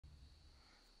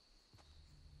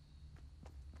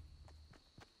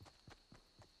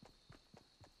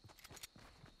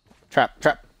Trap,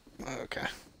 trap. Okay.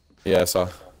 Yeah, I saw.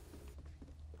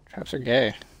 Traps are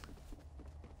gay.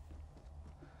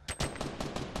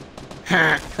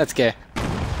 That's gay.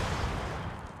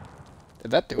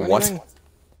 Did that do What? anything?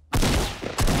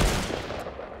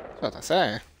 What I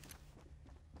say?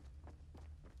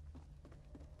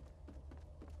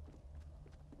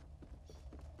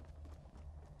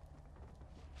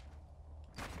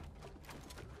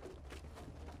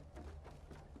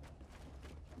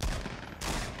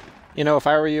 You know, if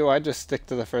I were you, I'd just stick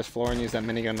to the first floor and use that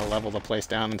minigun to level the place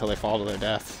down until they fall to their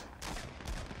deaths.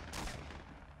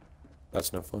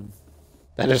 That's no fun.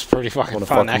 That is pretty fucking Wanna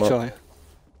fun, fuck 'em up. actually.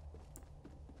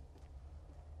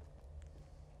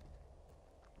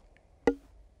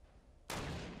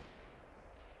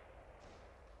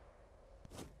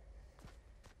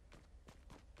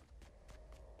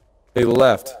 They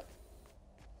left.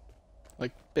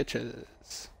 Like bitches.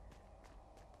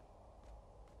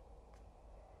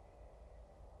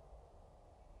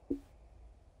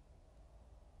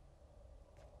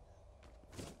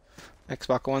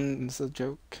 Xbox One's a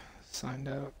joke. Signed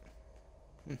out.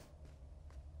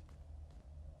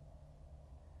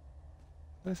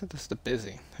 Why is it this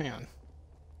busy? Hang on.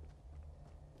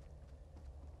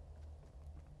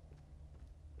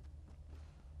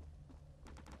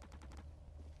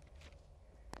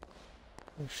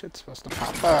 Oh shit's supposed to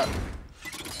pop up.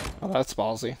 Oh, that's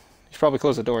ballsy. You should probably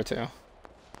close the door too.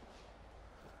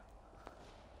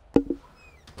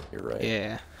 You're right.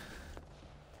 Yeah.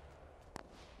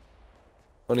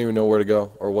 I don't even know where to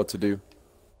go or what to do.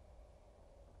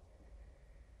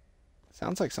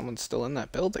 Sounds like someone's still in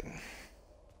that building.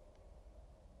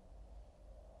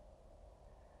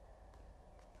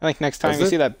 I think next time Is you it?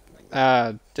 see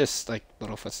that, just like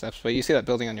little footsteps, but you see that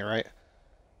building on your right.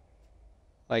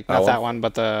 Like, That not one? that one,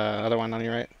 but the other one on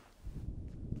your right.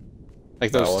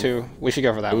 Like That those one? two. We should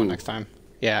go for that one Ooh. next time.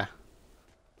 Yeah.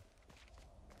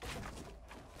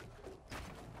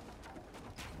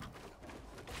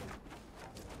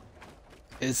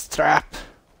 Is trap.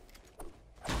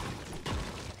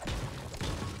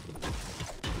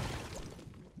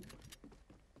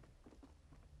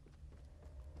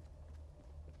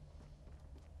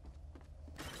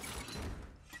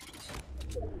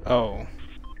 Oh.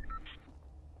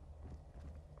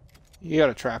 You got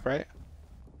a trap, right?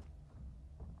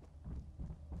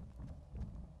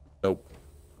 Nope.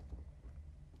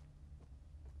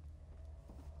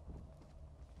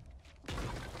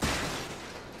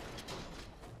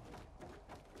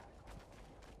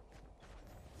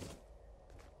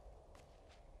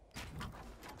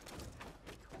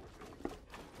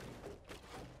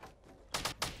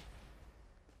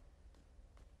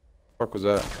 What was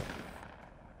that?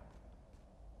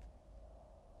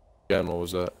 Again, what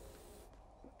was that?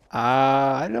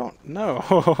 I don't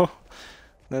know.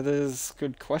 That is a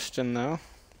good question, though.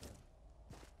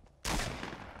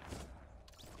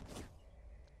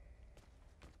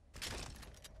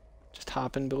 Just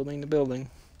hopping building to building.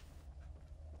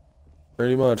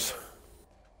 Pretty much.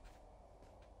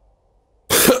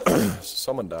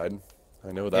 Someone died.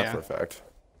 I know that Yeah. for a fact.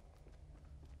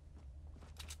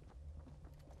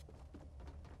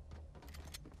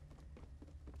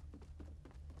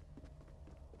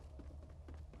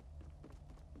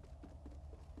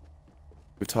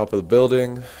 The top of the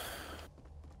building.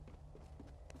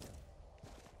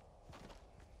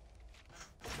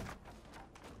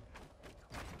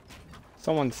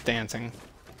 Someone's dancing.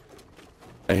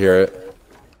 I hear it.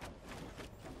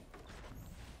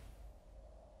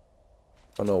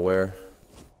 I don't know where.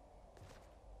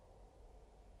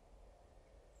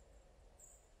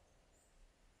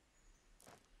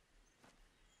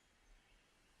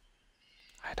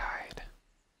 I died.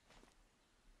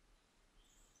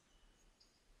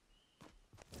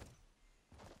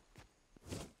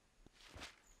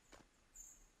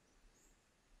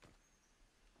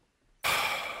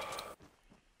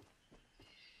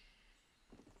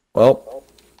 Well,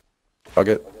 fuck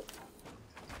it.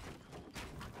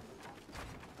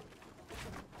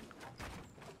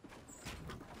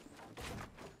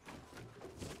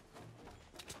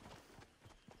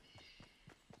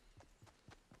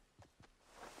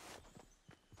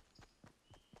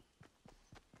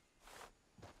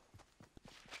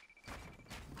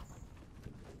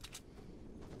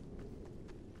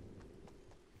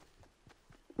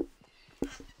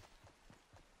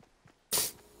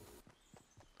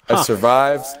 I Huh.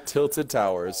 survived Tilted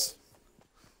Towers.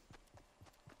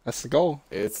 That's the goal.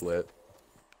 It's lit.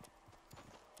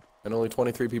 And only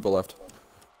 23 people left.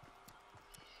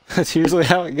 That's usually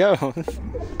how it goes.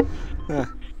 Huh.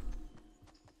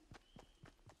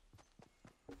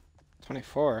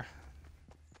 24.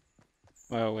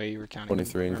 Oh wait, you were counting.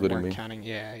 23, or including weren't me. counting.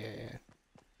 Yeah, yeah, yeah.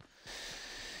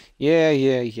 Yeah,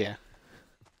 yeah, yeah.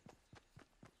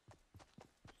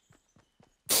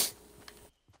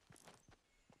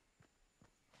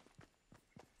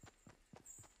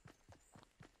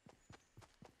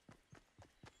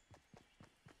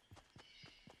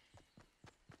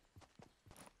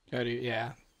 Go to,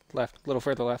 yeah. Left. A little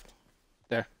further left.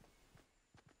 There.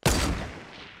 Oh,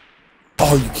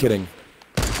 are you kidding?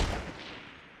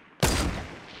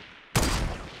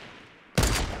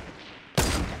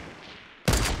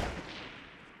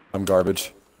 I'm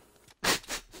garbage.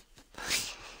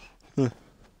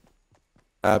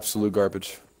 Absolute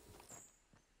garbage.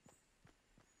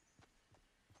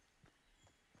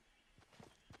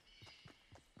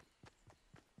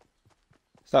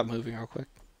 Stop moving real quick.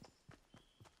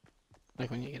 Like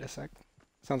when you get a sec.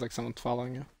 Sounds like someone's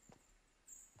following you.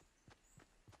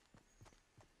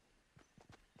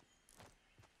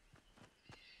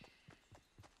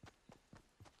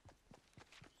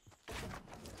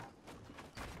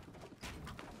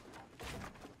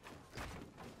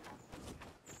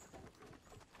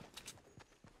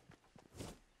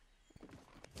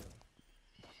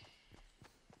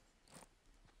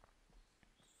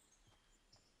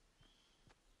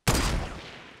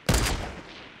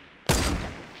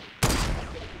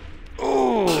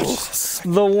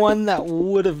 The one that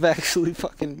would have actually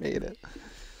fucking made it.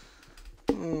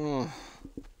 Oh.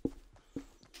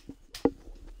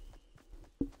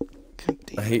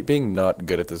 I hate being not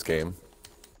good at this game.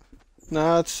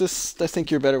 No, it's just I think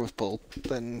you're better with Bolt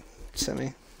than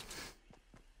Semi.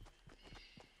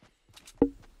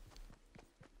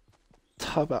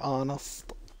 To be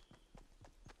honest.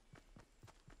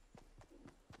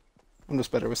 I'm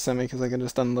just better with Semi because I can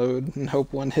just unload and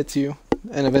hope one hits you.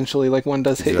 And eventually, like, one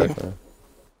does hit you.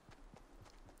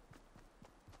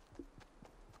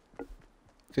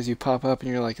 Because you pop up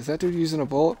and you're like, is that dude using a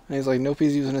bolt? And he's like, nope,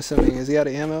 he's using a Semi. Is he out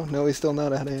of ammo? No, he's still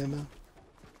not out of ammo.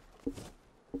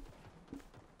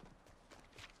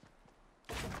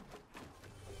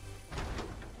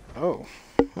 Oh.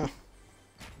 Huh.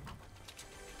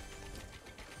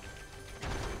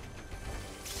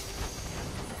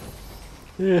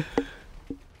 Yeah.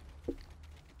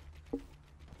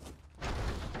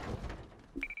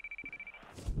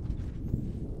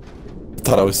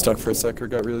 Thought I was stuck for a sec or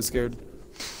got really scared.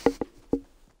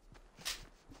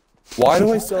 Why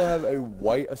do I still have a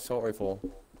white assault rifle?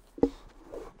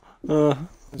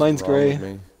 Mine's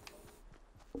gray.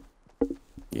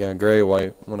 Yeah, gray,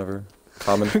 white, whatever.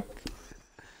 Common.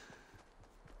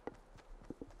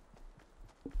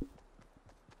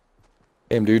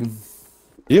 Damn, dude. Do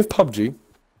you have PUBG?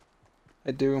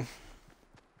 I do.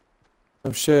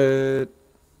 Oh shit.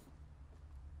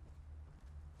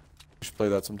 We should play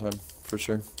that sometime, for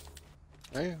sure.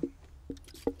 Oh, yeah.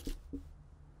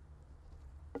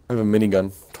 I have a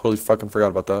minigun. Totally fucking forgot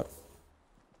about that.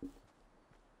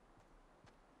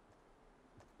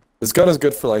 This gun is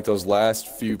good for like those last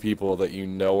few people that you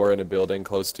know are in a building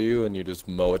close to you and you just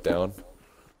mow it down.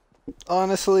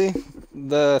 Honestly,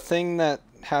 the thing that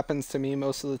happens to me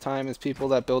most of the time is people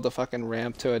that build a fucking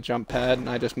ramp to a jump pad and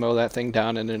I just mow that thing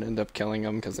down and then end up killing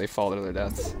them because they fall to their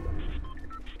deaths.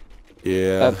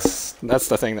 Yeah. That's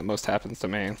the thing that most happens to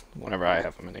me whenever I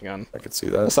have a minigun. I could see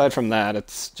that. Aside from that,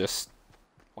 it's just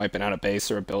wiping out a base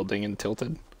or a building and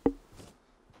tilted.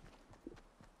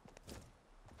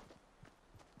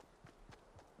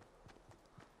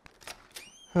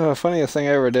 Funniest thing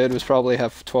I ever did was probably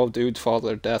have 12 dudes fall to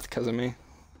their death because of me.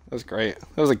 That was great.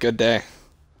 That was a good day.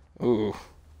 Ooh.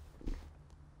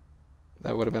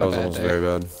 That would have been a bad day. That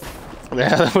was almost very bad.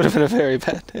 Yeah, that would have been a very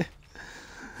bad day.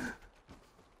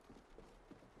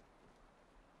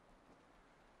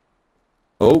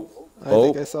 Oh. I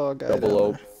think I saw a guy double down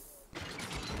O. there.